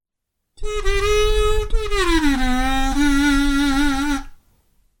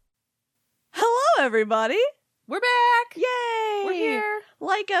everybody! We're back! Yay! We're here!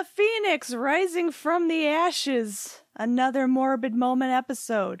 Like a phoenix rising from the ashes, another Morbid Moment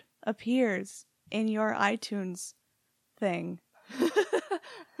episode appears in your iTunes thing.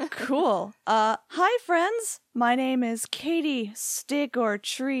 Cool. Hi friends! My name is Katie Stick or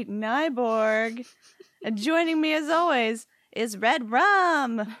Treat Nyborg. And joining me as always is Red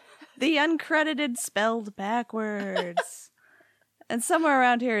Rum, the uncredited spelled backwards. And somewhere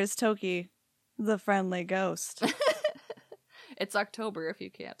around here is Toki, the friendly ghost. It's October, if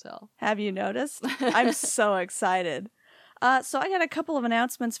you can't tell. Have you noticed? I'm so excited. So I got a couple of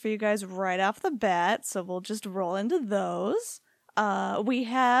announcements for you guys right off the bat, so we'll just roll into those. We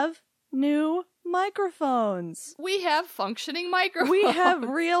have new microphones. We have functioning microphones. We have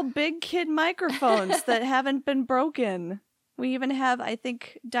real big kid microphones that haven't been broken. We even have, I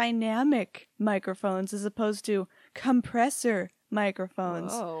think, dynamic microphones as opposed to compressor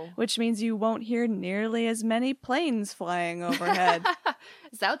microphones. Whoa. Which means you won't hear nearly as many planes flying overhead.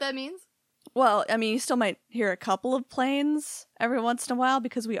 Is that what that means? Well, I mean, you still might hear a couple of planes every once in a while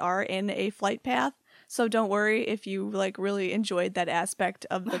because we are in a flight path. So don't worry if you really enjoyed that aspect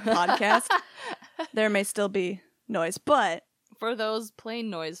of the podcast. There may still be noise, but For those plane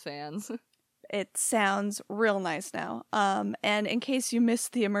noise fans. it sounds real nice now. And in case you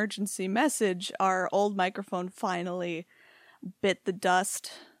missed the emergency message, our old microphone finally bit the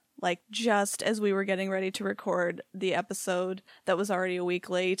dust, just as we were getting ready to record the episode that was already a week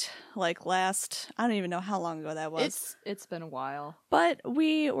late, I don't even know how long ago that was. It's been a while. But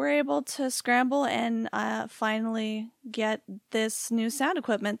we were able to scramble and finally get this new sound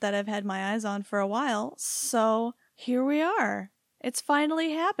equipment that I've had my eyes on for a while. So here we are. It's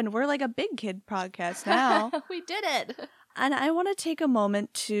finally happened. We're like a big kid podcast now. We did it! And I want to take a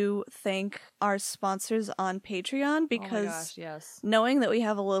moment to thank our sponsors on Patreon because oh my gosh, yes. knowing that we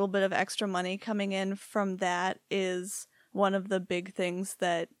have a little bit of extra money coming in from that is one of the big things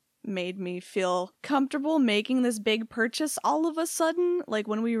that made me feel comfortable making this big purchase all of a sudden,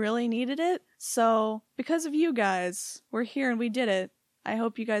 when we really needed it. So, because of you guys, we're here and we did it. I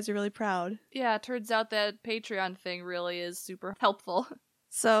hope you guys are really proud. Yeah, it turns out that Patreon thing really is super helpful.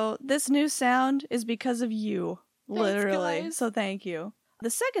 So, this new sound is because of you. Literally. Thanks, so thank you. The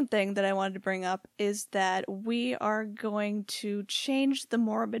second thing that I wanted to bring up is that we are going to change the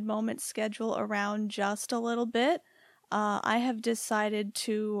Morbid Moment schedule around just a little bit. I have decided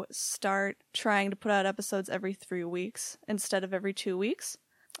to start trying to put out episodes every 3 weeks instead of every 2 weeks.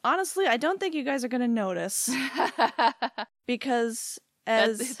 Honestly, I don't think you guys are going to notice because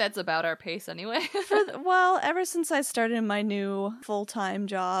that's about our pace anyway. Ever since I started my new full-time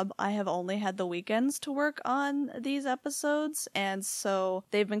job, I have only had the weekends to work on these episodes, and so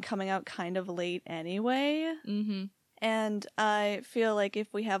they've been coming out kind of late anyway. Mm-hmm. And I feel like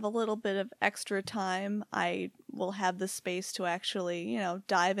if we have a little bit of extra time, I will have the space to actually,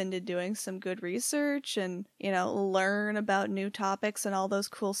 dive into doing some good research and, learn about new topics and all those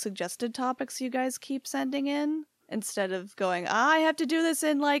cool suggested topics you guys keep sending in. Instead of going, I have to do this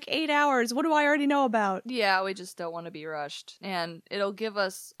in 8 hours. What do I already know about? Yeah, we just don't want to be rushed. And it'll give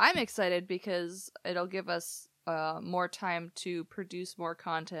us, I'm excited because it'll give us more time to produce more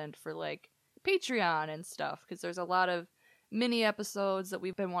content for Patreon and stuff. Because there's a lot of mini episodes that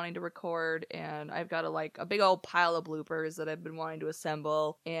we've been wanting to record. And I've got a big old pile of bloopers that I've been wanting to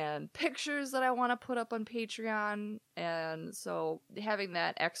assemble. And pictures that I want to put up on Patreon. And so having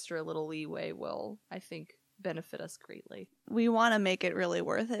that extra little leeway will, I think, benefit us greatly. We want to make it really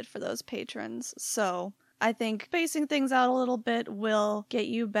worth it for those patrons. So I think spacing things out a little bit will get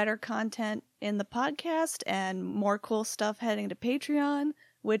you better content in the podcast and more cool stuff heading to Patreon,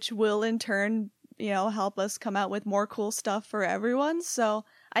 which will in turn, help us come out with more cool stuff for everyone. So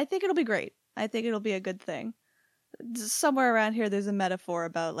I think it'll be great. I think it'll be a good thing. Somewhere around here, there's a metaphor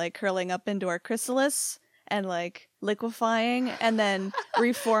about curling up into our chrysalis and liquefying and then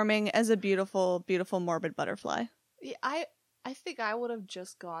reforming as a beautiful, beautiful morbid butterfly. Yeah, I think I would have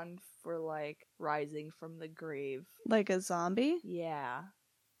just gone for rising from the grave. Like a zombie? Yeah.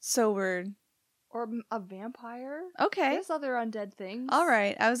 So we're... Or a vampire? Okay. There's other undead things.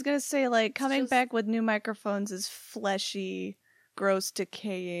 Alright, I was gonna say coming back with new microphones is fleshy, gross,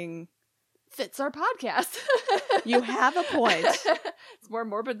 decaying... Fits our podcast. You have a point. It's more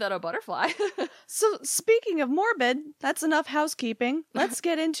morbid than a butterfly. So, speaking of morbid, that's enough housekeeping. Let's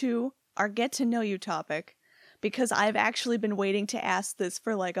get into our get to know you topic. Because I've actually been waiting to ask this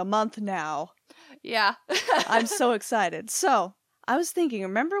for a month now. Yeah. I'm so excited. So, I was thinking,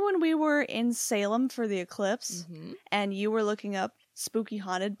 remember when we were in Salem for the eclipse? Mm-hmm. And you were looking up spooky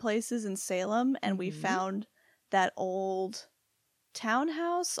haunted places in Salem, and we found that old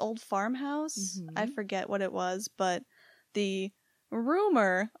townhouse, old farmhouse. Mhm. I forget what it was, but the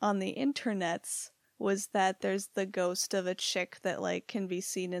rumor on the internets was that there's the ghost of a chick that like can be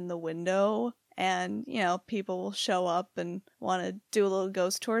seen in the window, and people will show up and want to do a little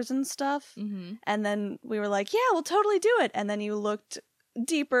ghost tours and stuff. Mm-hmm. And then we were like, yeah, we'll totally do it. And then you looked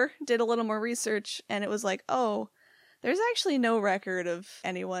deeper, did a little more research, and it was like, oh, there's actually no record of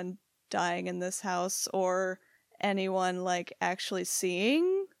anyone dying in this house or anyone like actually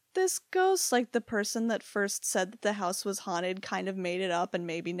seeing this ghost. Like, the person that first said that the house was haunted kind of made it up and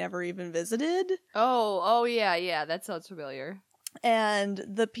maybe never even visited. Oh yeah, that sounds familiar. And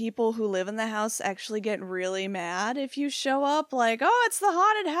the people who live in the house actually get really mad if you show up like, oh, it's the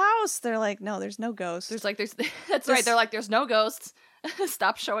haunted house. They're like, no, there's no ghost. That's right. They're like, there's no ghosts.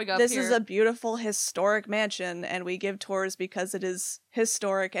 Stop showing up This here. is a beautiful historic mansion, and we give tours because it is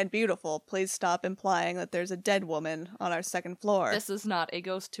historic and beautiful. Please stop implying that there's a dead woman on our second floor. This is not a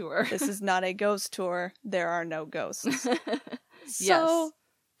ghost tour. This is not a ghost tour. There are no ghosts. Yes. So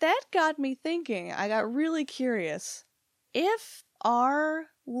that got me thinking. I got really curious. If our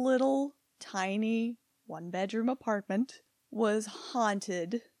little tiny one-bedroom apartment was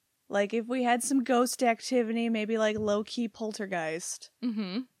haunted, like if we had some ghost activity, maybe like low-key poltergeist,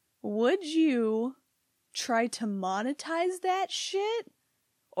 Mm-hmm. would you try to monetize that shit?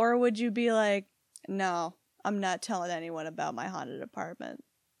 Or would you be like, no, I'm not telling anyone about my haunted apartment?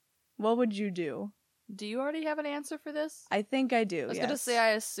 What would you do? Do you already have an answer for this? I think I do, I was yes. gonna say, I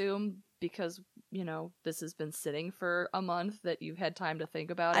assume because, this has been sitting for a month that you've had time to think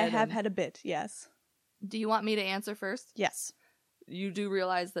about it. I have had a bit, yes. Do you want me to answer first? Yes. You do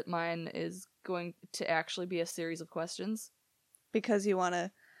realize that mine is going to actually be a series of questions? Because you want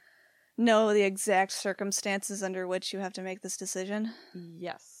to know the exact circumstances under which you have to make this decision?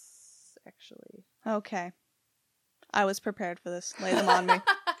 Yes, actually. Okay. I was prepared for this. Lay them on me.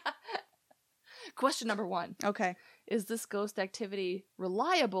 Question number 1. Okay. Is this ghost activity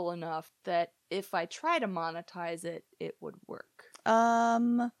reliable enough that if I try to monetize it, it would work?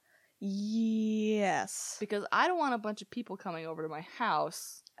 Yes. Because I don't want a bunch of people coming over to my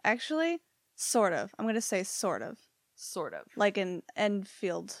house. Actually, sort of. I'm going to say sort of. Sort of. Like an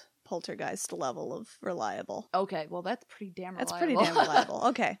Enfield poltergeist level of reliable. Okay, well, that's pretty damn reliable. That's pretty damn reliable.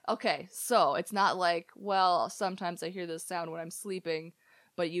 Okay. Okay, so it's not like, well, sometimes I hear this sound when I'm sleeping,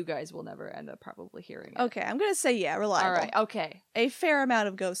 but you guys will never end up probably hearing it. Okay, I'm going to say yeah, reliable. All right, okay. A fair amount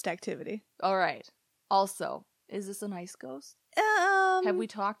of ghost activity. All right. Also, is this a nice ghost? Have we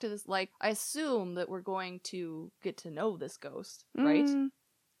talked to this? Like, I assume that we're going to get to know this ghost, right?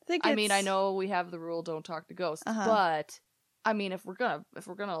 I mean, I know we have the rule don't talk to ghosts, but I mean, if we're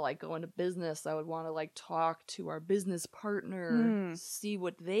gonna like go into business, I would want to like talk to our business partner, see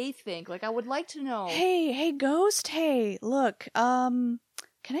what they think. Like, I would like to know. Hey, ghost. Hey, look. Can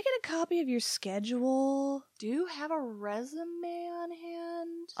I get a copy of your schedule? Do you have a resume on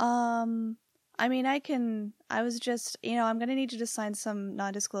hand? I mean, I was just, I'm going to need you to sign some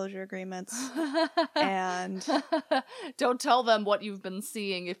non-disclosure agreements. And don't tell them what you've been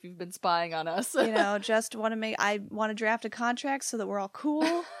seeing if you've been spying on us. Just I want to draft a contract so that we're all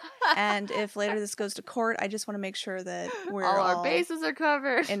cool. And if later this goes to court, I just want to make sure that we're all our bases are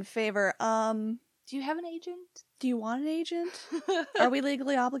covered. In favor. Do you have an agent? Do you want an agent? Are we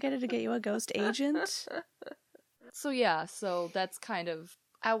legally obligated to get you a ghost agent? So that's kind of,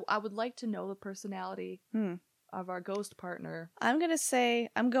 I would like to know the personality of our ghost partner. I'm going to say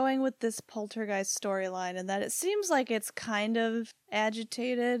I'm going with this poltergeist storyline and that it seems like it's kind of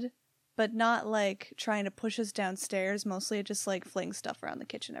agitated, but not like trying to push us downstairs. Mostly it just like flings stuff around the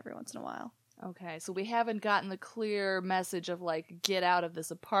kitchen every once in a while. Okay, so we haven't gotten the clear message of like, get out of this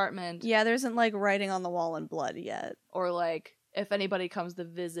apartment. Yeah, there isn't like writing on the wall in blood yet. Or like, if anybody comes to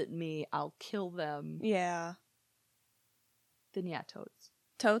visit me, I'll kill them. Yeah. Then yeah, totes.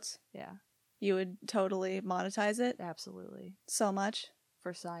 Totes? Yeah. You would totally monetize it? Absolutely. So much?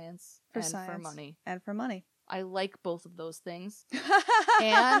 For science. For and science. for money. And for money. I like both of those things.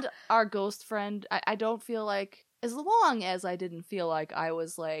 And our ghost friend, I don't feel like, as long as I didn't feel like I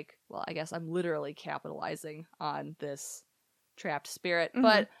was like, well, I guess I'm literally capitalizing on this trapped spirit.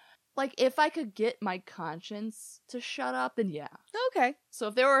 But like, if I could get my conscience to shut up, then yeah. Okay. So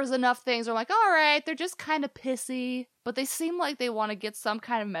if there was enough things where I'm like, all right, they're just kind of pissy, but they seem like they want to get some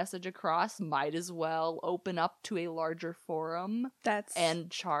kind of message across, might as well open up to a larger forum. And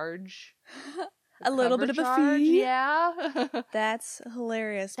charge. A little bit of a charge, fee. Yeah. That's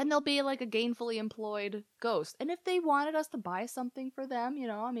hilarious. And they'll be like a gainfully employed ghost. And if they wanted us to buy something for them,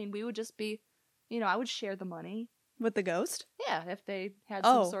 I mean, we would just be, I would share the money. With the ghost? Yeah, if they had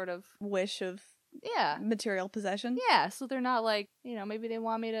some sort of wish of Yeah. material possession. Yeah, so they're not like, maybe they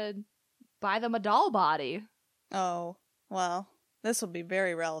want me to buy them a doll body. Oh, well, this will be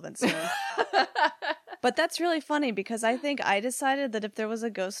very relevant soon. But that's really funny because I think I decided that if there was a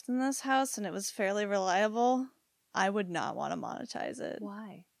ghost in this house and it was fairly reliable, I would not want to monetize it.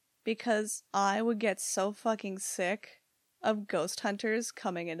 Why? Because I would get so fucking sick of ghost hunters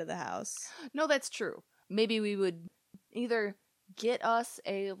coming into the house. No, that's true. Maybe we would either get us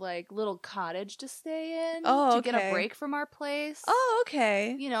a little cottage to stay in to get a break from our place. Oh,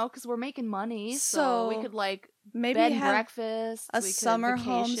 okay. Because we're making money, so we could maybe bed and have breakfast, a summer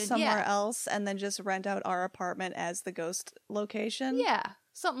home somewhere else, and then just rent out our apartment as the ghost location. Yeah,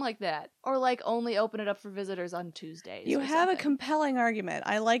 something like that, or only open it up for visitors on Tuesdays. You have a compelling argument.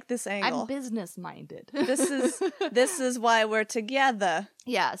 I like this angle. I'm business minded. This is why we're together.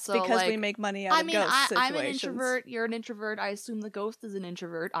 Yeah, so because we make money out of ghost situations. I'm an introvert. You're an introvert. I assume the ghost is an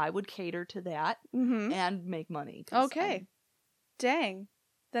introvert. I would cater to that and make money. Okay. Dang.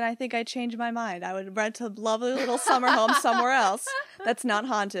 Then I think I changed my mind. I would rent a lovely little summer home somewhere else that's not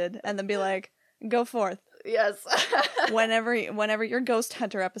haunted, and then be like, go forth. Yes. whenever your ghost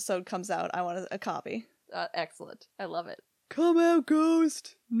hunter episode comes out, I want a copy. Excellent. I love it. Come out,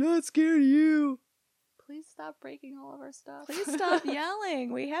 ghost. Not scared of you. Please stop breaking all of our stuff. Please stop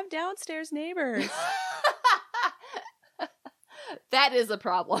yelling. We have downstairs neighbors. That is a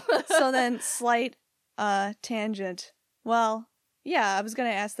problem. So then, slight tangent. Well, yeah, I was going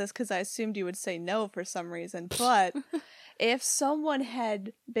to ask this because I assumed you would say no for some reason, but if someone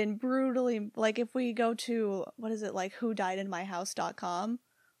had been brutally, if we go to, what is it, whodietinmyhouse.com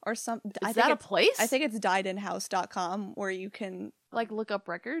or something. Is that a place? I think it's diedinhouse.com where you can... look up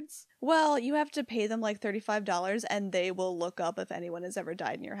records? Well, you have to pay them $35 and they will look up if anyone has ever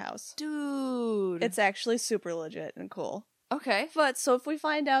died in your house. Dude. It's actually super legit and cool. Okay. But so if we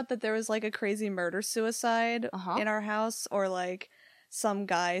find out that there was a crazy murder-suicide in our house, or some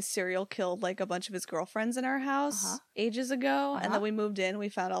guy serial killed a bunch of his girlfriends in our house ages ago, and then we moved in, we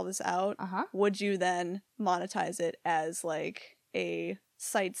found all this out, would you then monetize it as a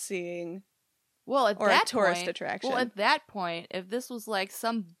sightseeing or a tourist attraction? Well, at that point, if this was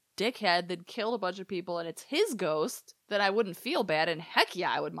some dickhead that killed a bunch of people and it's his ghost, then I wouldn't feel bad, and heck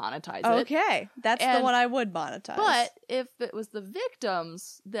yeah, I would monetize it. Okay, that's the one I would monetize. But if it was the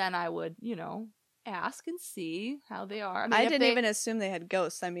victims, then I would, ask and see how they are. I didn't even assume they had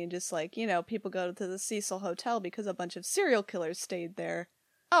ghosts. I mean, just people go to the Cecil Hotel because a bunch of serial killers stayed there.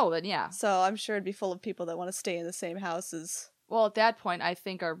 Oh, then yeah. So I'm sure it'd be full of people that want to stay in the same house as... Well, at that point, I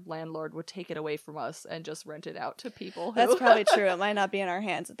think our landlord would take it away from us and just rent it out to people. That's probably true. It might not be in our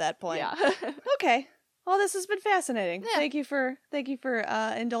hands at that point. Yeah. Okay. Well, this has been fascinating. Yeah. Thank you for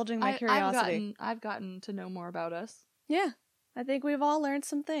indulging my curiosity. I've gotten to know more about us. Yeah. I think we've all learned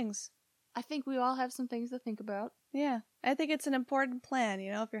some things. I think we all have some things to think about. Yeah. I think it's an important plan.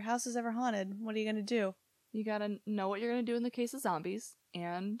 If your house is ever haunted, what are you going to do? You gotta know what you're gonna do in the case of zombies,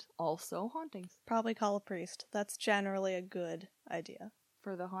 and also hauntings. Probably call a priest. That's generally a good idea.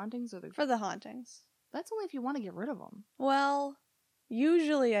 For the hauntings or For the hauntings. That's only if you want to get rid of them. Well,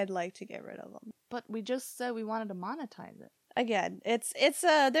 usually I'd like to get rid of them. But we just said we wanted to monetize it. Again,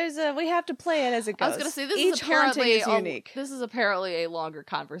 we have to play it as it goes. I was gonna say Each haunting is unique. This is apparently a longer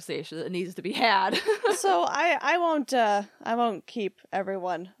conversation that needs to be had. So I won't keep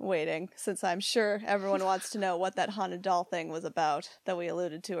everyone waiting, since I'm sure everyone wants to know what that haunted doll thing was about that we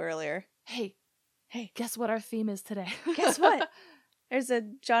alluded to earlier. Hey, guess what our theme is today? Guess what? There's a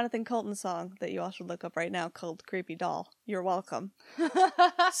Jonathan Colton song that you all should look up right now called Creepy Doll. You're welcome.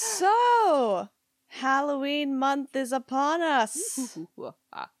 So, Halloween month is upon us.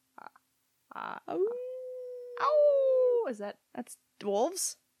 Oh, that's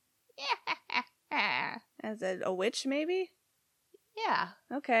wolves? Yeah. Is it a witch, maybe? Yeah.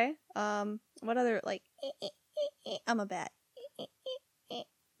 Okay. What other, I'm a bat.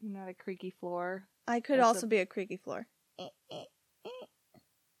 You're not a creaky floor. I could also be a creaky floor.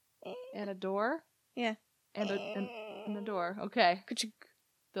 And a door? Yeah. And a door. Okay.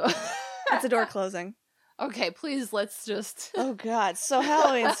 It's a door closing. Okay, please, let's just... Oh god, so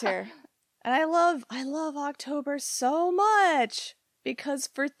Halloween's here. And I love October so much! Because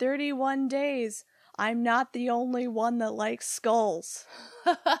for 31 days, I'm not the only one that likes skulls.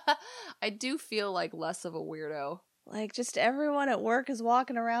 I do feel like less of a weirdo. Just everyone at work is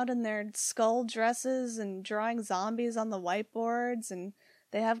walking around in their skull dresses and drawing zombies on the whiteboards, and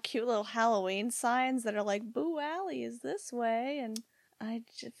they have cute little Halloween signs that are like, Boo Alley is this way, and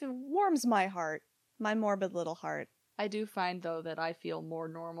it warms my heart. My morbid little heart. I do find, though, that I feel more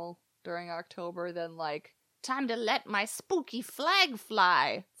normal during October than, time to let my spooky flag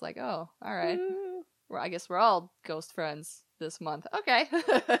fly. It's oh, alright. I guess we're all ghost friends this month. Okay.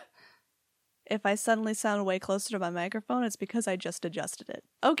 If I suddenly sound way closer to my microphone, it's because I just adjusted it.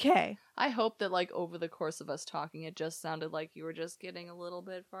 Okay. I hope that, like, over the course of us talking, it just sounded like you were just getting a little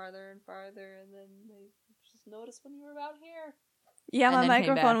bit farther and farther, and then they just noticed when you were about here. Yeah, And my then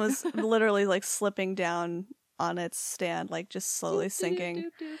came microphone back. was literally, like, slipping down on its stand, like, just slowly sinking.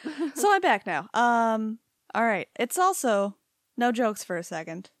 So I'm back now. Alright. It's also, no jokes for a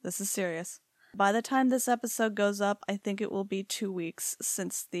second. This is serious. By the time this episode goes up, I think it will be 2 weeks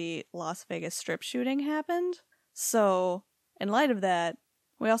since the Las Vegas Strip shooting happened. So, in light of that,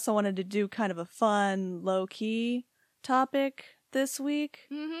 we also wanted to do kind of a fun, low-key topic this week.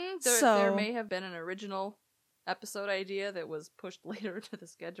 Mm-hmm. So- There may have been an original episode idea that was pushed later into the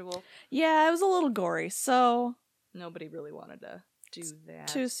schedule. Yeah, it was a little gory, so Nobody really wanted to do that.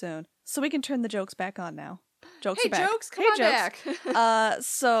 too soon. So we can turn the jokes back on now. Jokes Hey, are back. jokes, come Hey, on jokes. back.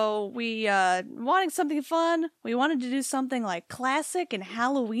 So we, wanting something fun, we wanted to do something like classic and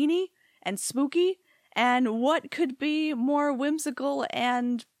Halloweeny and spooky, and what could be more whimsical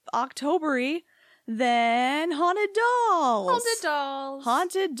and Octobery than haunted dolls? Haunted dolls.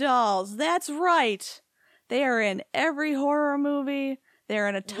 Haunted dolls, that's right. They are in every horror movie. They're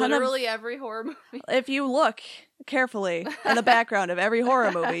in a ton Literally every horror movie. If you look carefully in the background of every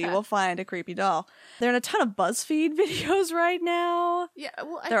horror movie, you will find a creepy doll. They're in a ton of BuzzFeed videos right now. Yeah,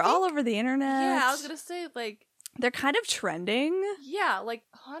 well, They're all over the internet. Yeah, I was gonna say, like, They're kind of trending. yeah, like,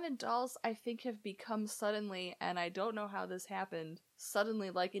 haunted dolls, I think, have become suddenly, and I don't know how this happened, suddenly,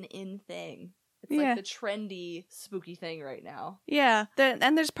 like, an in thing. It's Yeah. like the trendy, spooky thing right now. Yeah,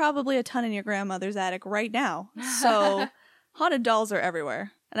 and there's probably a ton in your grandmother's attic right now. So haunted dolls are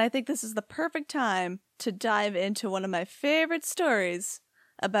everywhere. And I think this is the perfect time to dive into one of my favorite stories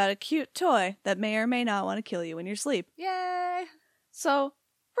about a cute toy that may or may not want to kill you in your sleep. Yay! So,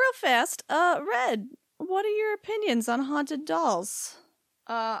 real fast, Red, what are your opinions on haunted dolls?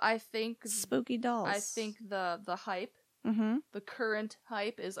 I think Spooky dolls. I think the hype, Mm-hmm. the current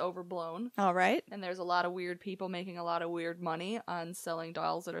hype, is overblown, All right. and there's a lot of weird people making a lot of weird money on selling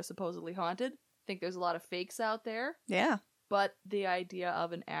dolls that are supposedly haunted. I think there's a lot of fakes out there, Yeah. but the idea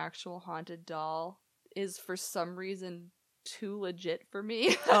of an actual haunted doll is for some reason too legit for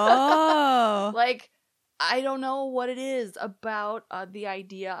me. Oh. Like, I don't know what it is about the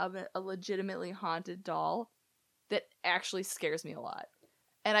idea of a legitimately haunted doll that actually scares me a lot.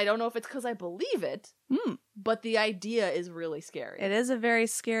 And I don't know if it's because I believe it, Hmm. but the idea is really scary. It is a very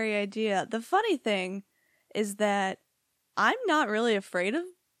scary idea. The funny thing is that I'm not really afraid of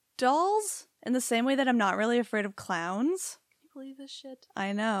dolls in the same way that I'm not really afraid of clowns. Can you believe this shit?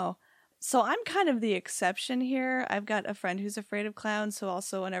 I know. So I'm kind of the exception here. I've got a friend who's afraid of clowns, so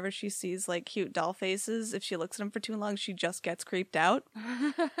also whenever she sees like cute doll faces, if she looks at them for too long, she just gets creeped out.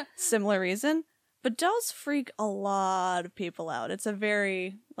 Similar reason. But dolls freak a lot of people out. It's a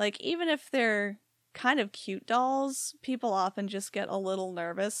very, like, even if they're kind of cute dolls, people often just get a little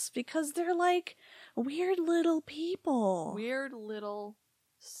nervous because they're like weird little people. Weird little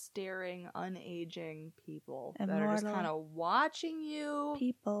staring, unaging people that are just Immortal kind of watching you.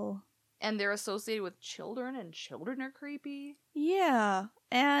 people. And they're associated with children, and children are creepy. Yeah,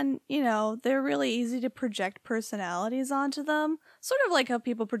 and, you know, they're really easy to project personalities onto them. Sort of like how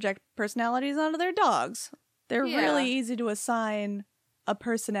people project personalities onto their dogs. They're Yeah. really easy to assign a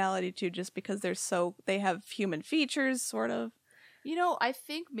personality to just because they have human features, sort of. You know, I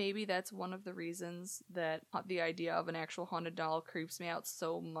think maybe that's one of the reasons that the idea of an actual haunted doll creeps me out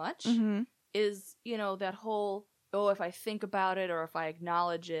so much. Mm-hmm. Is, you know, that whole, oh, if I think about it or if I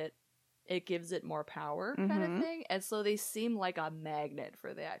acknowledge it, it gives it more power kind Mhm. of thing. And so they seem like a magnet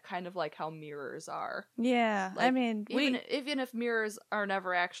for that, kind of like how mirrors are. Yeah, I Like, mean, Even if mirrors are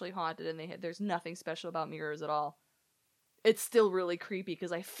never actually haunted and there's nothing special about mirrors at all, it's still really creepy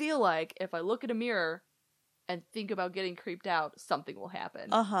because I feel like if I look at a mirror and think about getting creeped out, something will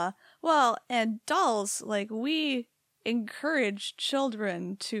happen. Uh-huh. Well, and dolls, like, we encourage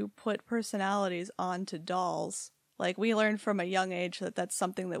children to put personalities onto dolls. Like, we learned from a young age that that's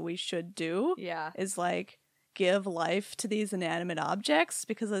something that we should do, Yeah. is, like, give life to these inanimate objects,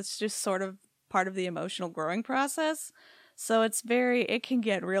 because it's just sort of part of the emotional growing process. So it can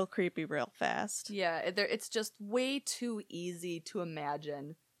get real creepy real fast. Yeah, it's just way too easy to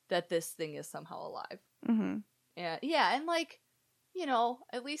imagine that this thing is somehow alive. Mm-hmm. And like, you know,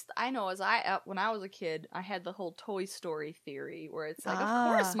 at least I know when I was a kid, I had the whole Toy Story theory where it's like, of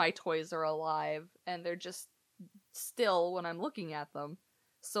course my toys are alive and they're just still when I'm looking at them.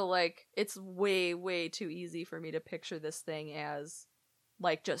 So like, it's way, way too easy for me to picture this thing as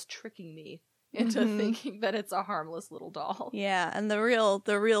like just tricking me into Mhm. thinking that it's a harmless little doll. Yeah, and the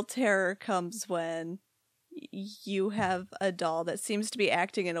real terror comes when you have a doll that seems to be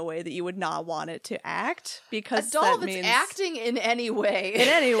acting in a way that you would not want it to act, because A doll that that's means acting in any way. in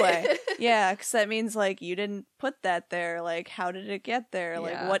any way. Yeah, because that means like you didn't put that there. Like, how did it get there?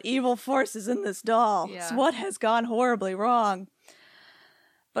 Like, Yeah. what evil force is in this doll? Yeah. So what has gone horribly wrong?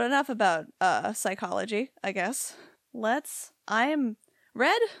 But enough about psychology, I guess. I'm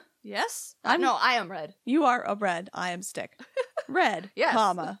Red. Yes? I'm- I am Red. You are a Red. I am Stick. Red, Yes.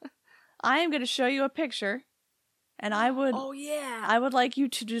 comma. I am going to show you a picture, and I would like you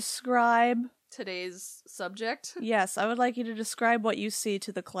to describe. Today's subject? Yes, I would like you to describe what you see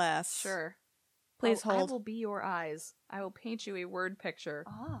to the class. Sure. Please I hold. will be your eyes. I will paint you a word picture.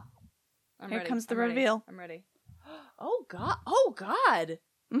 Ah. I'm Here ready. comes the I'm ready. reveal. I'm ready. Oh god. Oh god.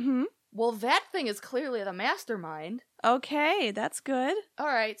 Mm-hmm. Well, that thing is clearly the mastermind. Okay, that's good. All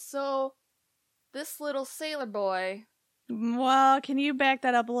right, so this little sailor boy, Well, can you back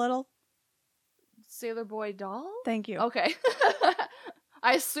that up a little? sailor boy doll? Thank you. Okay.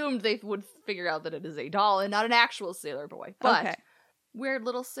 I assumed they would figure out that it is a doll and not an actual sailor boy. But Okay. weird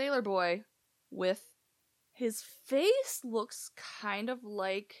little sailor boy with his face looks kind of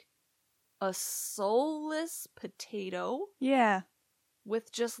like a soulless potato Yeah.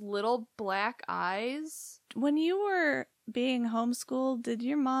 with just little black eyes. When you were being homeschooled, did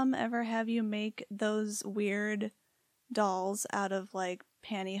your mom ever have you make those weird dolls out of like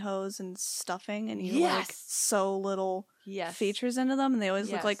pantyhose and stuffing, and you like Yes. sew little Yes. features into them, and they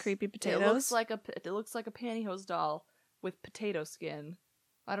always look like Yes. creepy It potatoes? looks like a pantyhose doll with potato skin.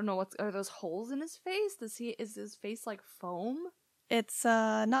 I don't know are those holes in his face? Is his face like foam? It's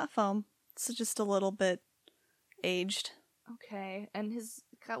not foam. It's just a little bit aged. Okay, and he's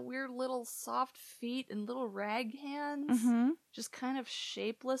got weird little soft feet and little rag hands, Mm-hmm. just kind of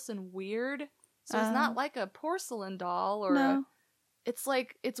shapeless and weird. So it's not like a porcelain doll or No. it's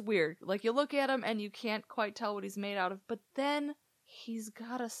like it's weird. Like you look at him and you can't quite tell what he's made out of, but then he's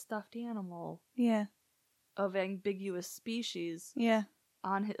got a stuffed animal Yeah. of ambiguous species Yeah.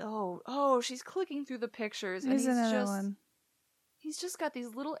 on his she's clicking through the pictures and Here's another just one. he's just got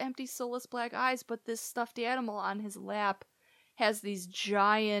these little empty soulless black eyes, but this stuffed animal on his lap has these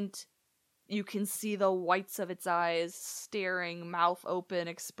giant, you can see the whites of its eyes, staring, mouth open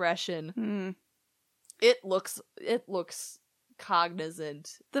expression. Hmm. It looks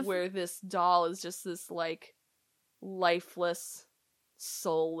cognizant, The where this doll is just this like lifeless,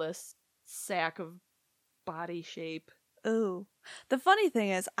 soulless sack of body shape. Ooh. The funny thing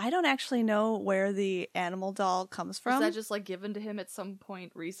is, I don't actually know where the animal doll comes from. Is that just like given to him at some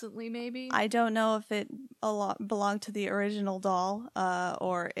point recently, maybe? I don't know if it belonged to the original doll,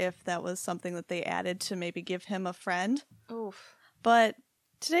 or if that was something that they added to maybe give him a friend. Oof. But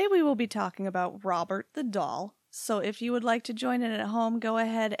today we will be talking about Robert the doll. So if you would like to join in at home, go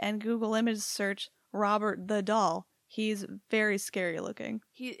ahead and Google image search Robert the doll. He's very scary looking.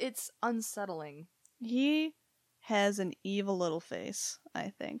 It's unsettling. He has an evil little face,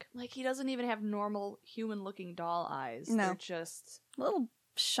 I think. Like, he doesn't even have normal human-looking doll eyes. No. They're just Little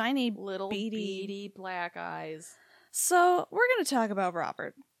shiny. little beady. beady black eyes. So we're going to talk about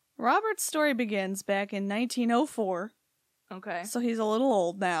Robert. Robert's story begins back in 1904. Okay. So he's a little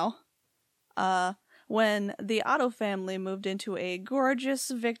old now. When the Otto family moved into a gorgeous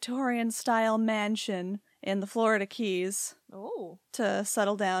Victorian-style mansion in the Florida Keys Oh. to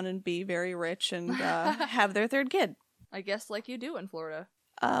settle down and be very rich and have their third kid. I guess like you do in Florida.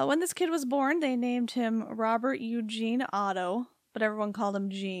 When this kid was born, they named him Robert Eugene Otto, but everyone called him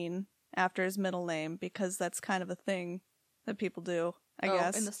Gene after his middle name because that's kind of a thing that people do, I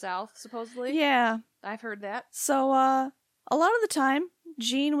guess. In the South, supposedly? Yeah. I've heard that. So, a lot of the time,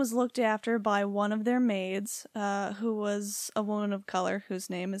 Jean was looked after by one of their maids, who was a woman of color whose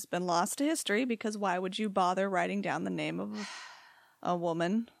name has been lost to history because why would you bother writing down the name of a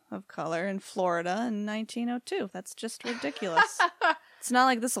woman of color in Florida in 1902? That's just ridiculous. It's not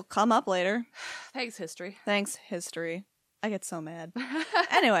like this will come up later. Thanks, history. Thanks, history. I get so mad.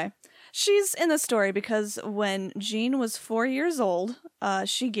 Anyway, she's in the story because when Jean was 4 years old,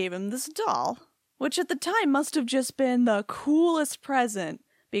 she gave him this doll, which at the time must have just been the coolest present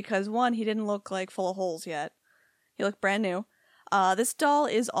because, one, he didn't look like full of holes yet. He looked brand new. This doll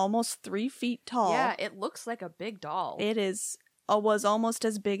is almost 3 feet tall. Yeah, it looks like a big doll. It was almost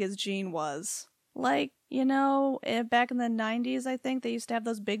as big as Jean was. Like, back in the 90s, I think, they used to have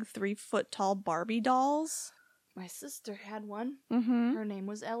those big 3-foot tall Barbie dolls. My sister had one. Mm-hmm. Her name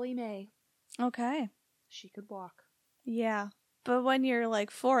was Ellie Mae. Okay. She could walk. Yeah. But when you're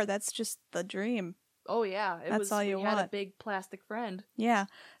like 4, that's just the dream. Oh yeah, That's all you we had a want. big plastic friend. Yeah.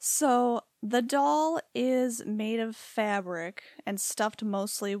 So The doll is made of fabric and stuffed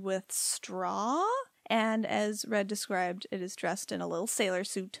mostly with straw, and as Red described, it is dressed in a little sailor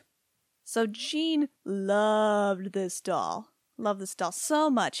suit. So Gene loved this doll. Loved this doll so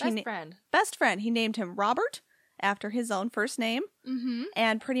much. Best friend. He named him Robert, after his own first name,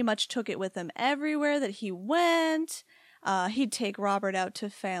 and pretty much took it with him everywhere that he went. He'd take Robert out to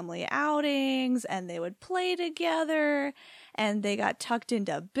family outings, and they would play together, and they got tucked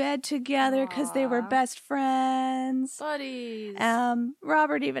into bed together because they were best friends. Buddies.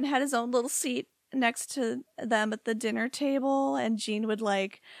 Robert even had his own little seat next to them at the dinner table, and Gene would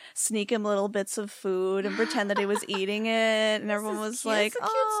like sneak him little bits of food and pretend that he was eating it, and everyone was cute. like, It's a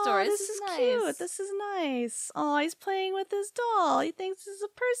cute story. This is nice. cute. This is nice. Oh, he's playing with his doll. He thinks he's a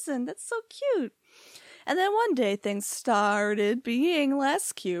person. That's so cute." And then one day things started being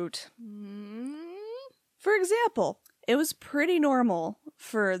less cute. For example, it was pretty normal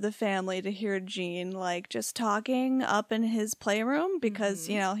for the family to hear Gene like just talking up in his playroom because,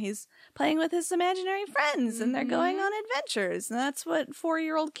 you know, he's playing with his imaginary friends and they're going on adventures, and that's what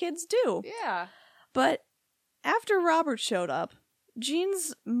 4-year-old kids do. Yeah. But after Robert showed up,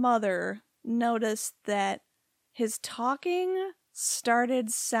 Gene's mother noticed that his talking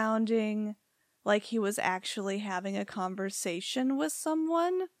started sounding like he was actually having a conversation with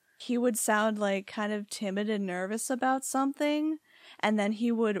someone. He would sound like kind of timid and nervous about something, and then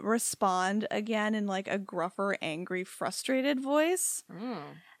he would respond again in like a gruffer, angry, frustrated voice.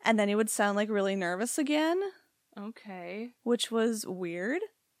 And then he would sound like really nervous again. Okay. Which was weird.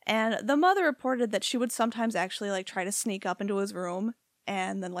 And the mother reported that she would sometimes actually like try to sneak up into his room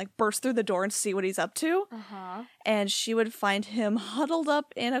and then like burst through the door and see what he's up to. And she would find him huddled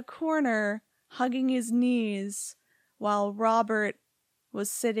up in a corner, hugging his knees, while Robert was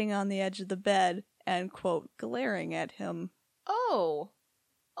sitting on the edge of the bed and, quote, glaring at him. Oh,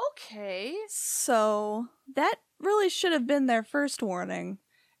 okay. So that really should have been their first warning.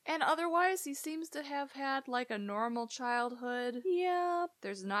 And otherwise, he seems to have had, like, a normal childhood. Yeah.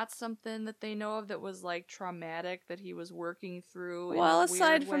 There's not something that they know of that was, like, traumatic that he was working through. Well, in a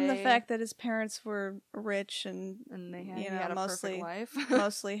aside weird from the way. fact that his parents were rich and they had, you he know, had a mostly perfect life.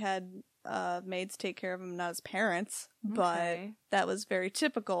 mostly had maids take care of him, not his parents. But Okay. that was very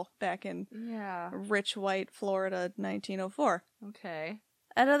typical back in Yeah. rich white Florida 1904. Okay.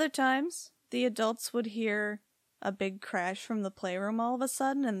 At other times, the adults would hear a big crash from the playroom all of a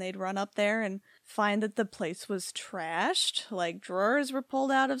sudden, and they'd run up there and find that the place was trashed. Like, drawers were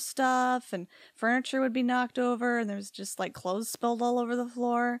pulled out of stuff, and furniture would be knocked over, and there was just, like, clothes spilled all over the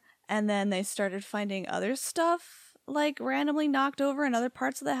floor. And then they started finding other stuff, like, randomly knocked over in other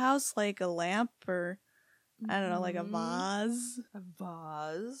parts of the house, like a lamp or, I don't know, like a vase. A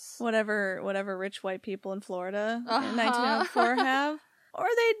vase. Whatever rich white people in Florida in 1904 have. Or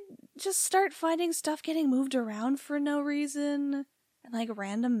they'd just start finding stuff getting moved around for no reason, and like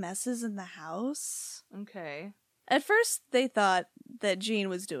random messes in the house. Okay. At first, they thought that Gene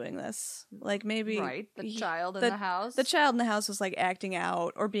was doing this. Like maybe the child in the house. The child in the house was like acting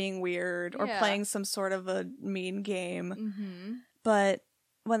out or being weird or Yeah. playing some sort of a mean game. Mm-hmm. But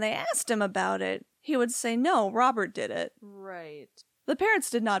when they asked him about it, he would say, "No, Robert did it." Right. The parents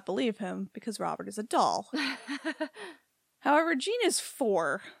did not believe him because Robert is a doll. However, Gene is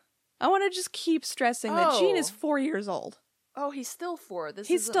 4. I want to just keep stressing that Gene is 4 years old. Oh, he's still 4.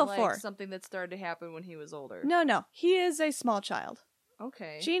 He's isn't still like 4. something that started to happen when he was older. No, he is a small child.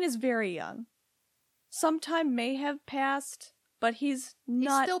 Okay. Gene is very young. Some time may have passed, but he's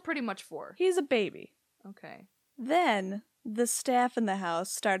not. He's still pretty much 4. He's a baby. Okay. Then the staff in the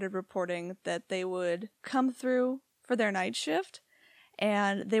house started reporting that they would come through for their night shift,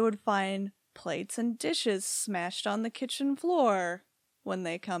 and they would find plates and dishes smashed on the kitchen floor when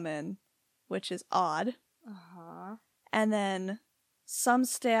they come in, which is odd. Uh-huh. And then some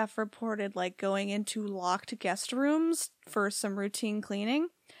staff reported like going into locked guest rooms for some routine cleaning,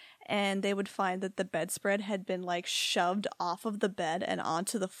 and they would find that the bedspread had been like shoved off of the bed and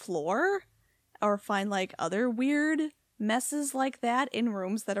onto the floor, or find like other weird messes like that in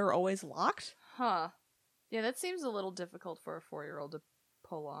rooms that are always locked. Huh. Yeah, that seems a little difficult for a 4-year-old to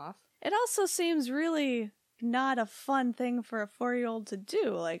pull off. It also seems really not a fun thing for a 4-year-old to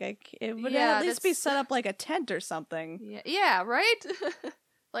do. Like, it would at least be set up like a tent or something. Yeah, right?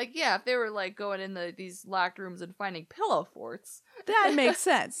 Like, yeah, if they were, like, going in these locked rooms and finding pillow forts. That makes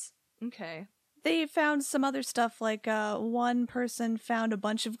sense. Okay. They found some other stuff, like one person found a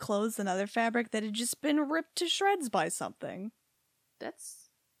bunch of clothes and other fabric that had just been ripped to shreds by something. That's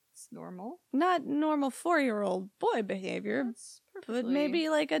normal. Not normal 4-year-old boy behavior, That's perfectly... but maybe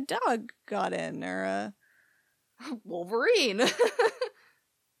like a dog got in or a... Wolverine!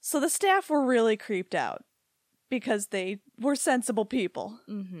 So the staff were really creeped out because they were sensible people.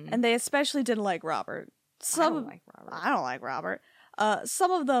 Mm-hmm. And they especially didn't like Robert. I don't like Robert. I don't like Robert.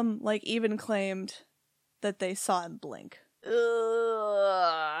 Some of them, like, even claimed that they saw him blink.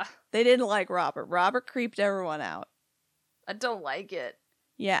 Ugh. They didn't like Robert. Robert creeped everyone out. I don't like it.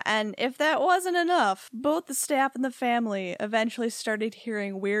 Yeah, and if that wasn't enough, both the staff and the family eventually started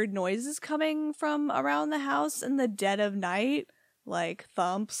hearing weird noises coming from around the house in the dead of night, like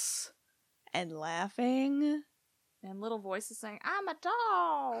thumps and laughing. And little voices saying, I'm a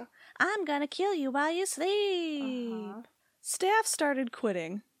doll. I'm gonna kill you while you sleep. Uh-huh. Staff started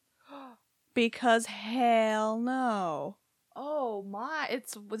quitting. Because hell no. Oh my,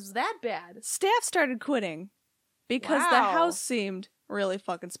 was that bad? Staff started quitting because the Wow. house seemed really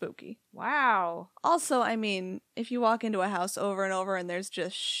fucking spooky. Wow. Also, I mean, if you walk into a house over and over and there's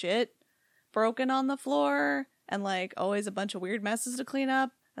just shit broken on the floor and, like, always a bunch of weird messes to clean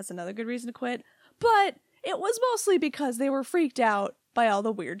up, that's another good reason to quit. But it was mostly because they were freaked out by all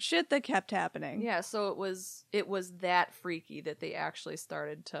the weird shit that kept happening. Yeah, so it was that freaky that they actually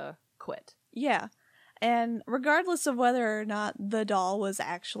started to quit. Yeah. And regardless of whether or not the doll was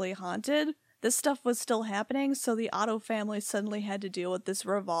actually haunted, this stuff was still happening, so the Otto family suddenly had to deal with this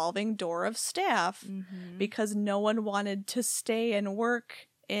revolving door of staff Mm-hmm. because no one wanted to stay and work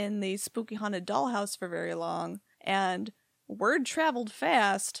in the spooky haunted dollhouse for very long. And word traveled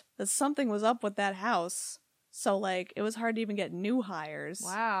fast that something was up with that house. So, like, it was hard to even get new hires.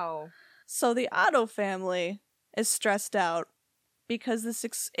 Wow. So the Otto family is stressed out because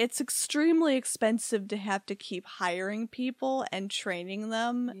it's extremely expensive to have to keep hiring people and training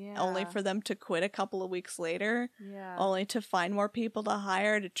them, only Yeah. for them to quit a couple of weeks later, Yeah. only to find more people to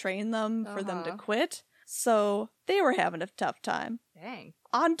hire to train them for them to Uh-huh. quit. So they were having a tough time. Dang.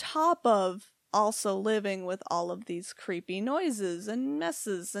 On top of also living with all of these creepy noises and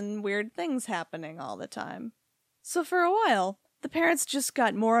messes and weird things happening all the time. So for a while, the parents just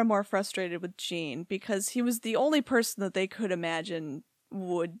got more and more frustrated with Gene because he was the only person that they could imagine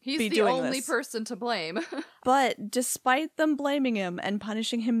would He's be the doing only this. person to blame. But despite them blaming him and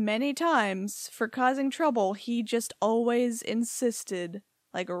punishing him many times for causing trouble, he just always insisted,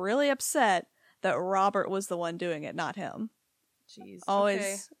 like really upset, that Robert was the one doing it, not him. Jeez.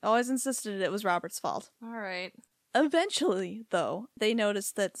 Always insisted it was Robert's fault. All right. Eventually, though, they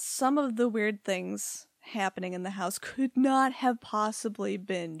noticed that some of the weird things happening in the house could not have possibly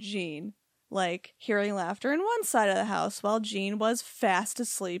been Gene. Like hearing laughter in one side of the house while Gene was fast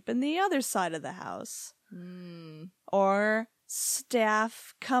asleep in the other side of the house. Or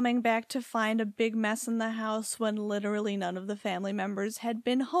staff coming back to find a big mess in the house when literally none of the family members had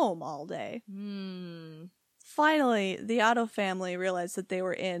been home all day. Finally, the Otto family realized that they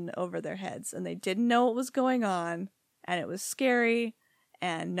were in over their heads and they didn't know what was going on, and it was scary,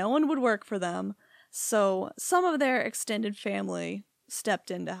 and no one would work for them, so some of their extended family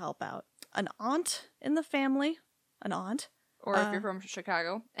stepped in to help out. An aunt in the family, Or if you're from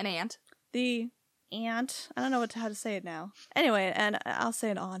Chicago, an aunt. the aunt, I don't know how to say it now. Anyway, and I'll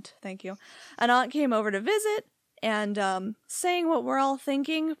say an aunt, thank you. An aunt came over to visit, and saying what we're all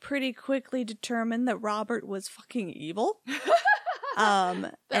thinking, pretty quickly determined that Robert was fucking evil.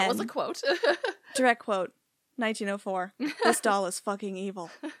 That was a and quote. direct quote, 1904, "This doll is fucking evil,"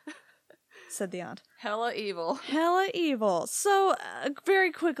 said the aunt. Hella evil. Hella evil. So,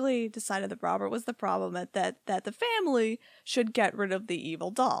 very quickly decided that Robert was the problem, that the family should get rid of the evil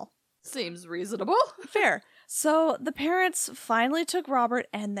doll. Seems reasonable. Fair. So, the parents finally took Robert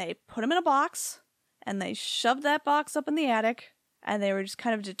and they put him in a box, and they shoved that box up in the attic, and they were just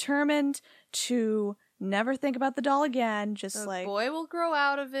kind of determined to never think about the doll again, just The like, boy will grow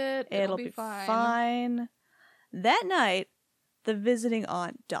out of it. it'll be fine. That night, the visiting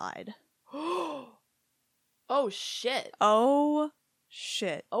aunt died. Oh shit. Oh,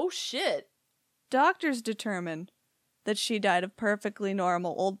 shit. Oh shit. Doctors determined that she died of perfectly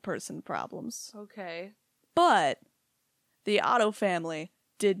normal old person problems. Okay. But the Otto family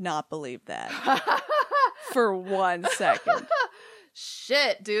did not believe that for 1 second.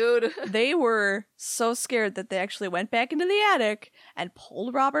 Shit, dude. They were so scared that they actually went back into the attic and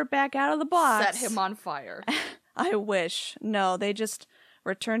pulled Robert back out of the box. Set him on fire. I wish. No, they just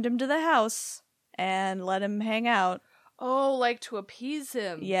returned him to the house and let him hang out. Oh, like to appease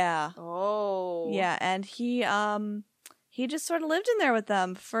him. Yeah. Oh. Yeah, and he just sort of lived in there with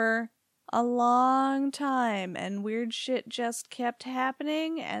them for a long time, and weird shit just kept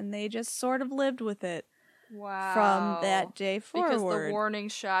happening, and they just sort of lived with it Wow. from that day forward. Because the warning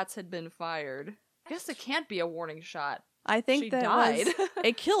shots had been fired. I guess it can't be a warning shot. I think She that died. was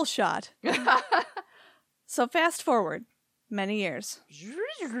a kill shot. So fast forward. Many years.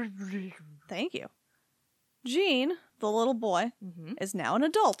 Thank you. Gene, the little boy, Mm-hmm. is now an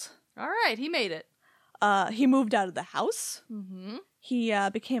adult. All right, he made it. He moved out of the house. Mm-hmm. He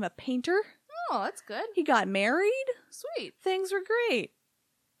became a painter. Oh, that's good. He got married. Sweet. Things were great.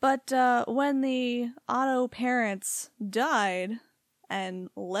 But when the Otto parents died and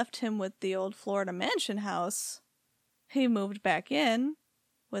left him with the old Florida mansion house, he moved back in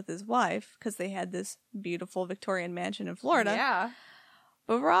with his wife because they had this beautiful Victorian mansion in Florida. Yeah.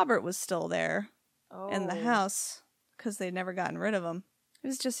 But Robert was still there in the Oh. house because they'd never gotten rid of him. He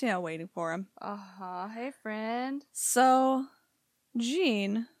was just, waiting for him. Uh-huh. Hey, friend. So,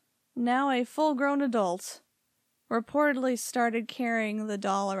 Gene, now a full-grown adult, reportedly started carrying the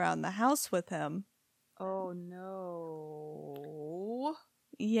doll around the house with him. Oh, no.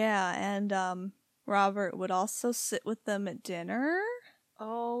 Yeah, and Robert would also sit with them at dinner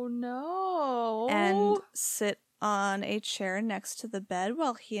Oh, no. and sit on a chair next to the bed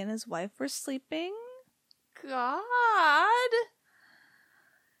while he and his wife were sleeping. God.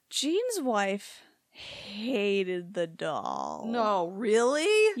 Gene's wife hated the doll. No, really?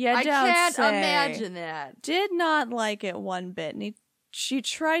 You I don't can't say. imagine that. Did not like it one bit, and she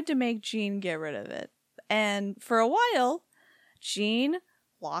tried to make Gene get rid of it. And for a while, Gene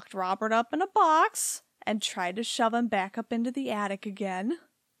locked Robert up in a box and tried to shove him back up into the attic again.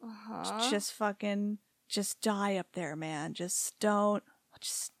 Uh-huh. Just die up there, man. It's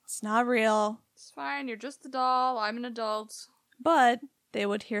not real. It's fine. You're just a doll. I'm an adult. But they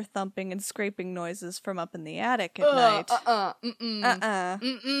would hear thumping and scraping noises from up in the attic at night.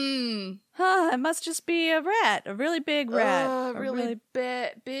 Mm-mm. Huh, it must just be a rat. A really big rat. A Really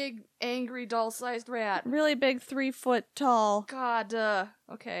big, angry, doll-sized rat. really big 3 foot tall. God,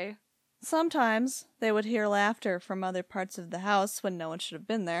 okay. Sometimes they would hear laughter from other parts of the house when no one should have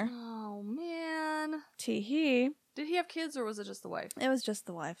been there. Oh, man. Tee-hee. Did he have kids, or was it just the wife? It was just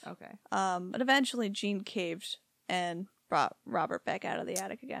the wife. Okay. But eventually Gene caved and brought Robert back out of the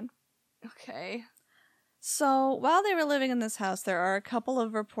attic again. Okay. So, while they were living in this house, there are a couple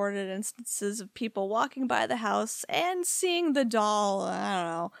of reported instances of people walking by the house and seeing the doll, I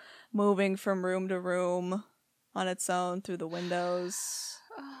don't know, moving from room to room on its own through the windows.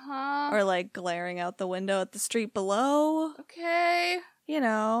 Uh-huh. Or, like, glaring out the window at the street below. Okay.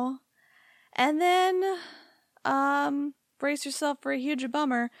 And then, brace yourself for a huge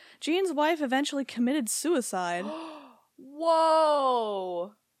bummer. Gene's wife eventually committed suicide.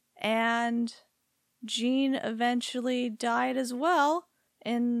 Whoa! And Gene eventually died as well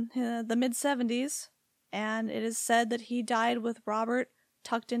in the mid-70s. And it is said that he died with Robert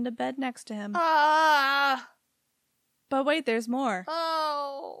tucked into bed next to him. Ah! But wait, there's more.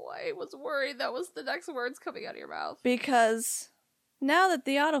 Oh, I was worried that was the next words coming out of your mouth. Because now that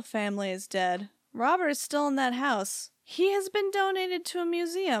the Otto family is dead, Robert is still in that house. He has been donated to a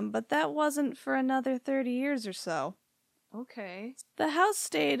museum, but that wasn't for another 30 years or so. Okay. The house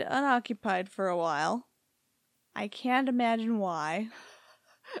stayed unoccupied for a while. I can't imagine why.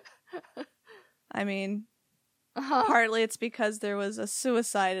 I mean, Uh-huh. partly it's because there was a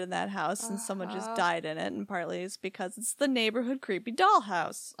suicide in that house and someone just Uh-huh. died in it, and partly it's because it's the neighborhood creepy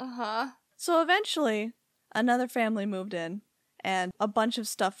dollhouse. Uh-huh. So eventually, another family moved in, and a bunch of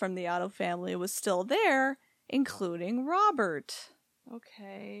stuff from the Otto family was still there, including Robert.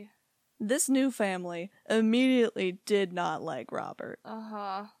 Okay. This new family immediately did not like Robert.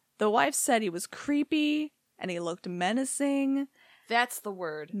 Uh-huh. The wife said he was creepy, and he looked menacing. That's the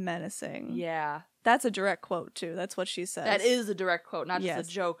word. Menacing. Yeah. That's a direct quote, too. That's what she says. That is a direct quote, not Yes. just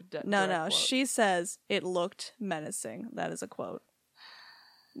a joke. No, direct quote. she says it looked menacing. That is a quote.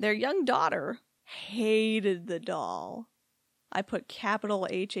 Their young daughter hated the doll. I put capital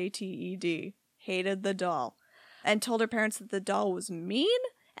HATED. Hated the doll. And told her parents that the doll was mean,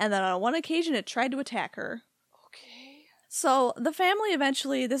 and that on one occasion it tried to attack her. Okay. So the family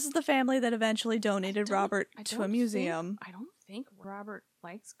eventually, this is the family that eventually donated Robert to a museum. I don't think Robert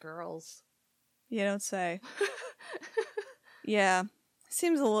likes girls. You don't say. Yeah.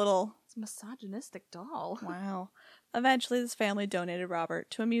 Seems a little... It's a misogynistic doll. Wow. Eventually, this family donated Robert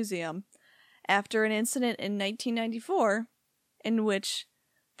to a museum after an incident in 1994 in which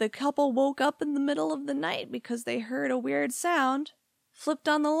the couple woke up in the middle of the night because they heard a weird sound, flipped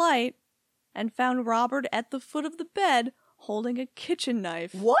on the light, and found Robert at the foot of the bed holding a kitchen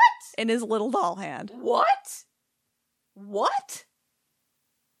knife What? in his little doll hand. What? What?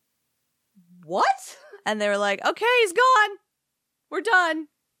 What? And they were like, okay, he's gone. We're done.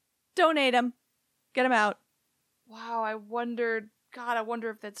 Donate him. Get him out. Wow, I wonder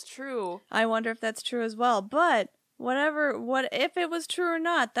if that's true. I wonder if that's true as well. But what if it was true or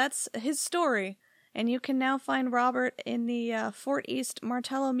not, that's his story. And you can now find Robert in the Fort East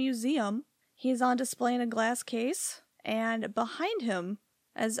Martello Museum. He's on display in a glass case, and behind him,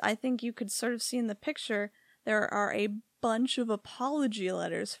 as I think you could sort of see in the picture, there are a bunch of apology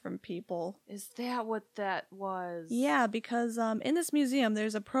letters from people. Is that what that was? Yeah, because in this museum,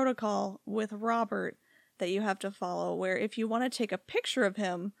 there's a protocol with Robert that you have to follow, where if you want to take a picture of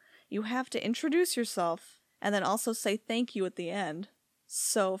him, you have to introduce yourself, and then also say thank you at the end.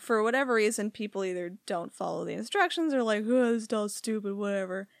 So, for whatever reason, people either don't follow the instructions, or like, oh, this doll's stupid,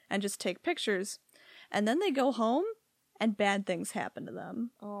 whatever, and just take pictures. And then they go home, and bad things happen to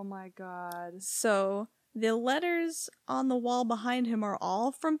them. Oh my god. So, the letters on the wall behind him are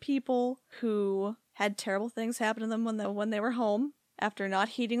all from people who had terrible things happen to them when they were home, after not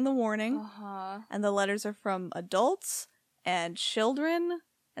heeding the warning. Uh-huh. And the letters are from adults and children,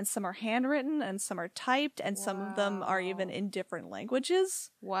 and some are handwritten, and some are typed, and some of them are even in different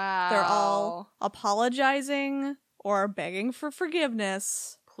languages. Wow. They're all apologizing or begging for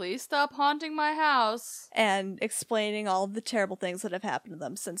forgiveness. Please stop haunting my house. And explaining all of the terrible things that have happened to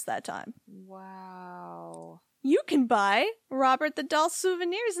them since that time. Wow. You can buy Robert the Doll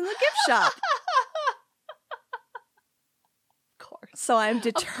souvenirs in the gift shop. Of course. So I'm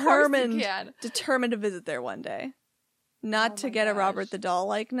determined to visit there one day. Not to get a Robert the Doll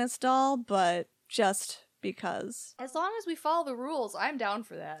likeness doll, but just because. As long as we follow the rules, I'm down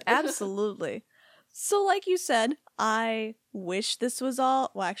for that. Absolutely. So like you said, I wish this was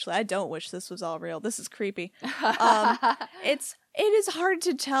all... Well, actually, I don't wish this was all real. This is creepy. It is hard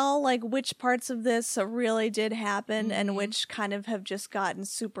to tell, like, which parts of this really did happen and which kind of have just gotten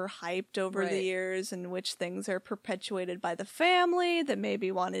super hyped over the years, and which things are perpetuated by the family that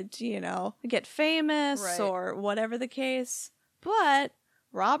maybe wanted to, get famous or whatever the case. But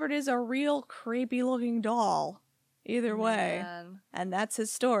Robert is a real creepy-looking doll. Either way. And that's his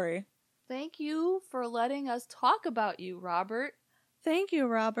story. Thank you for letting us talk about you, Robert. Thank you,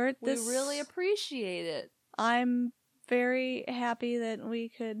 Robert. We really appreciate it. I'm very happy that we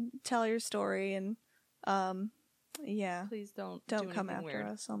could tell your story, and yeah. Please don't come after weird.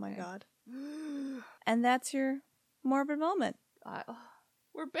 us. Oh my god. And that's your morbid moment.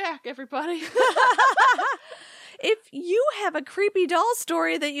 We're back, everybody. If you have a creepy doll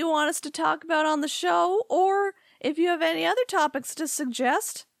story that you want us to talk about on the show, or if you have any other topics to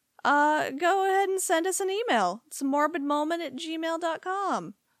suggest, go ahead and send us an email. It's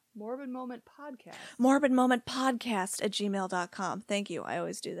morbidmoment@gmail.com. Morbid Moment Podcast. morbidmomentpodcast@gmail.com. Thank you. I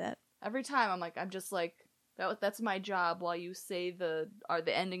always do that. Every time I'm just like, that's my job while you say the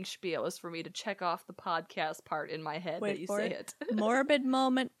ending spiel is for me to check off the podcast part in my head that you say it.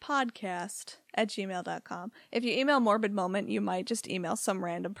 morbidmomentpodcast@gmail.com. If you email Morbid Moment, you might just email some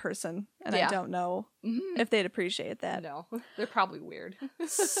random person, and I don't know if they'd appreciate that. No, they're probably weird.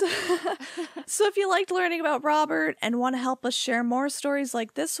 So if you liked learning about Robert and want to help us share more stories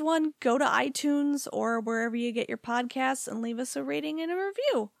like this one, go to iTunes or wherever you get your podcasts and leave us a rating and a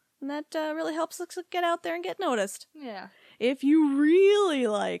review. And that really helps us get out there and get noticed. Yeah. If you really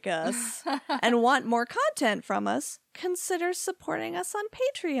like us and want more content from us, consider supporting us on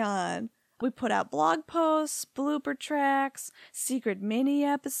Patreon. We put out blog posts, blooper tracks, secret mini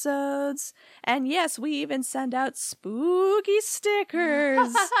episodes, and yes, we even send out spooky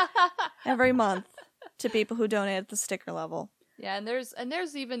stickers every month to people who donate at the sticker level. Yeah, and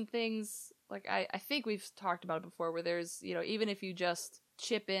there's even things, like I think we've talked about it before, where there's, even if you just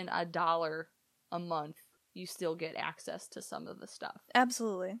chip in $1 a month, you still get access to some of the stuff.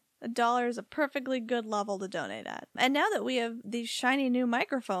 Absolutely. $1 is a perfectly good level to donate at. And now that we have these shiny new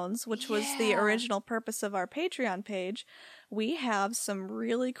microphones, which was the original purpose of our Patreon page, we have some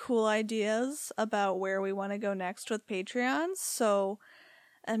really cool ideas about where we want to go next with Patreon. So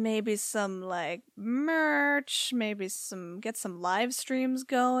maybe some like merch, maybe get some live streams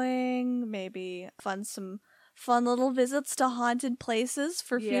going, maybe some fun little visits to haunted places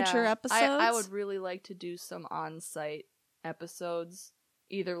for future episodes. I would really like to do some on-site episodes,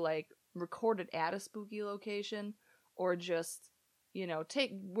 either like recorded at a spooky location, or just,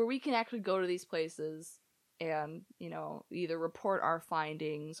 take where we can actually go to these places and, either report our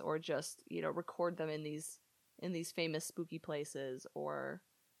findings or just, record them in these famous spooky places, or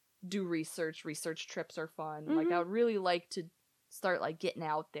do research. Research trips are fun. Mm-hmm. Like, I would really like to start like getting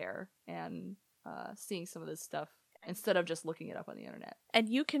out there and seeing some of this stuff instead of just looking it up on the internet. And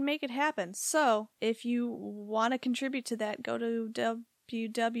you can make it happen. So if you want to contribute to that, go to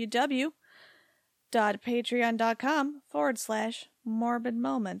www.patreon.com/morbid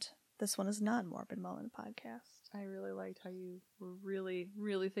moment. This one is not Morbid Moment Podcast. I really liked how you were really,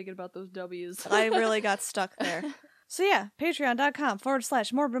 really thinking about those W's. I really got stuck there. So yeah,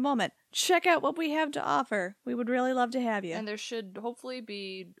 patreon.com/morbid moment. Check out what we have to offer. We would really love to have you. And there should hopefully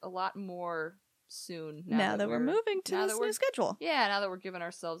be a lot more soon. Now that we're moving to this new schedule. Yeah, now that we're giving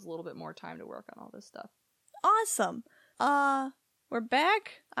ourselves a little bit more time to work on all this stuff. Awesome. We're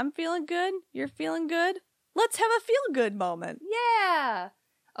back. I'm feeling good. You're feeling good. Let's have a feel-good moment. Yeah!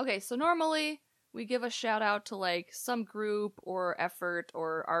 Okay, so normally we give a shout out to like some group or effort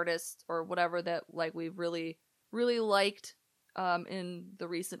or artist or whatever that like we've really liked in the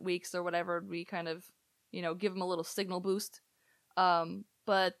recent weeks or whatever. We kind of, give them a little signal boost.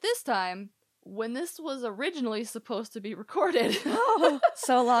 But this time, when this was originally supposed to be recorded,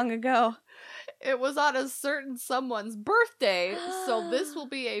 so long ago, it was on a certain someone's birthday. So this will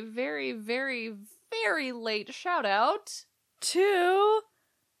be a very, very, very late shout out to your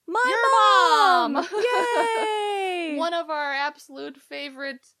mom! Yay! One of our absolute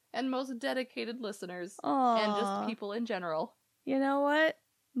favorite and most dedicated listeners. Aww. And just people in general. You know what?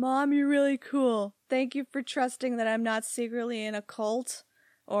 Mom, you're really cool. Thank you for trusting that I'm not secretly in a cult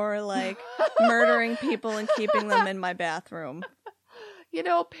or, like, murdering people and keeping them in my bathroom.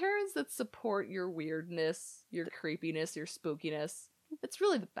 Parents that support your weirdness, your creepiness, your spookiness, it's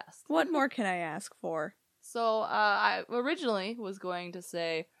really the best. What more can I ask for? So, I originally was going to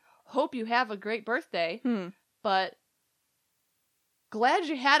say, hope you have a great birthday, but glad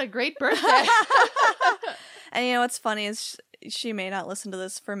you had a great birthday. And what's funny is she may not listen to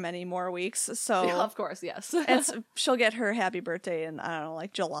this for many more weeks, so... Yeah, of course, yes. She'll get her happy birthday in, I don't know,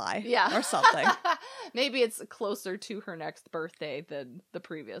 like July or something. Maybe it's closer to her next birthday than the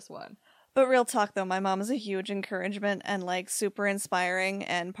previous one. But real talk, though, my mom is a huge encouragement and, like, super inspiring,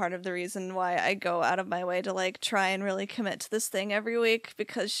 and part of the reason why I go out of my way to, like, try and really commit to this thing every week,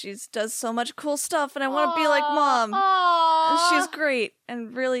 because she does so much cool stuff, and I want to be like Mom. And she's great,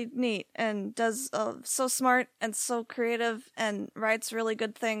 and really neat, and does so smart, and so creative, and writes really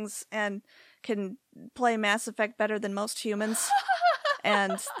good things, and can play Mass Effect better than most humans.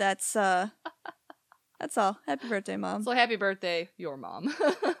 And that's all. Happy birthday, Mom. So happy birthday, your mom.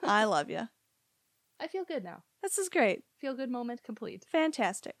 I love you. I feel good now. This is great. Feel good moment complete.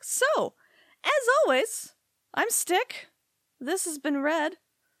 Fantastic. So, as always, I'm Stick. This has been Red.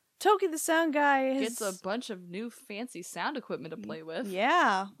 Toki the sound guy gets a bunch of new fancy sound equipment to play with.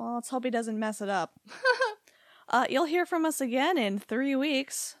 Yeah. Well, let's hope he doesn't mess it up. You'll hear from us again in 3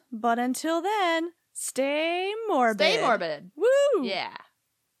 weeks. But until then, stay morbid. Stay morbid. Woo! Yeah.